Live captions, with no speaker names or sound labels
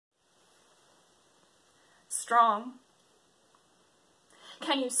strong.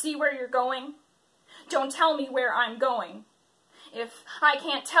 Can you see where you're going? Don't tell me where I'm going. If I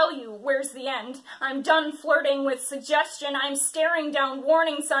can't tell you where's the end, I'm done flirting with suggestion. I'm staring down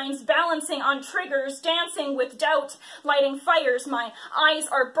warning signs, balancing on triggers, dancing with doubt, lighting fires. My eyes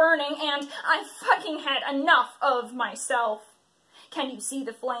are burning, and I've fucking had enough of myself. Can you see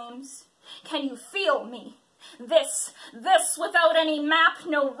the flames? Can you feel me? This without any map,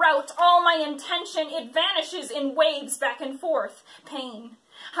 no route, all my intention, it vanishes in waves back and forth. Pain.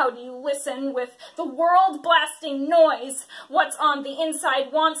 How do you listen with the world blasting noise? What's on the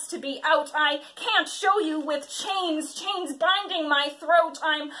inside wants to be out. I can't show you with chains binding my throat.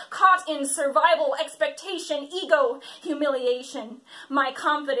 I'm caught in survival, expectation, ego, humiliation. My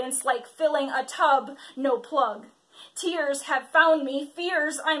confidence like filling a tub, no plug. Tears have found me,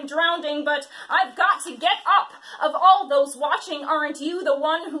 fears I'm drowning, but I've got to get up. Of all those watching, aren't you the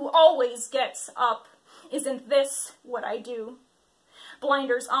one who always gets up? Isn't this what I do?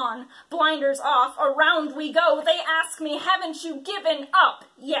 Blinders on, blinders off, around we go. They ask me, haven't you given up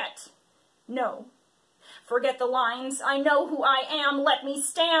yet? No. Forget the lines, I know who I am. Let me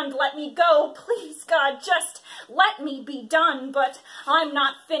stand, let me go. Please, God, just let me be done. But I'm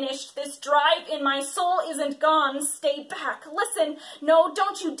not finished. This drive in my soul isn't gone. Stay back, listen. No,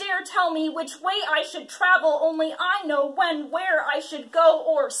 don't you dare tell me which way I should travel. Only I know when, where I should go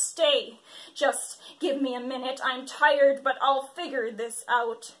or stay. Just give me a minute. I'm tired, but I'll figure this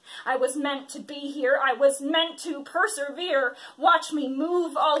out. I was meant to be here. I was meant to persevere. Watch me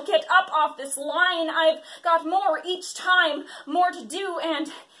move. I'll get up off this line. I've got more each time, more to do,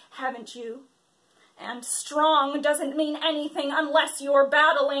 and haven't you? And strong doesn't mean anything unless you're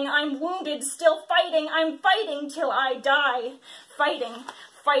battling. I'm wounded, still fighting. I'm fighting till I die. Fighting,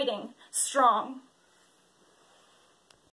 fighting, strong.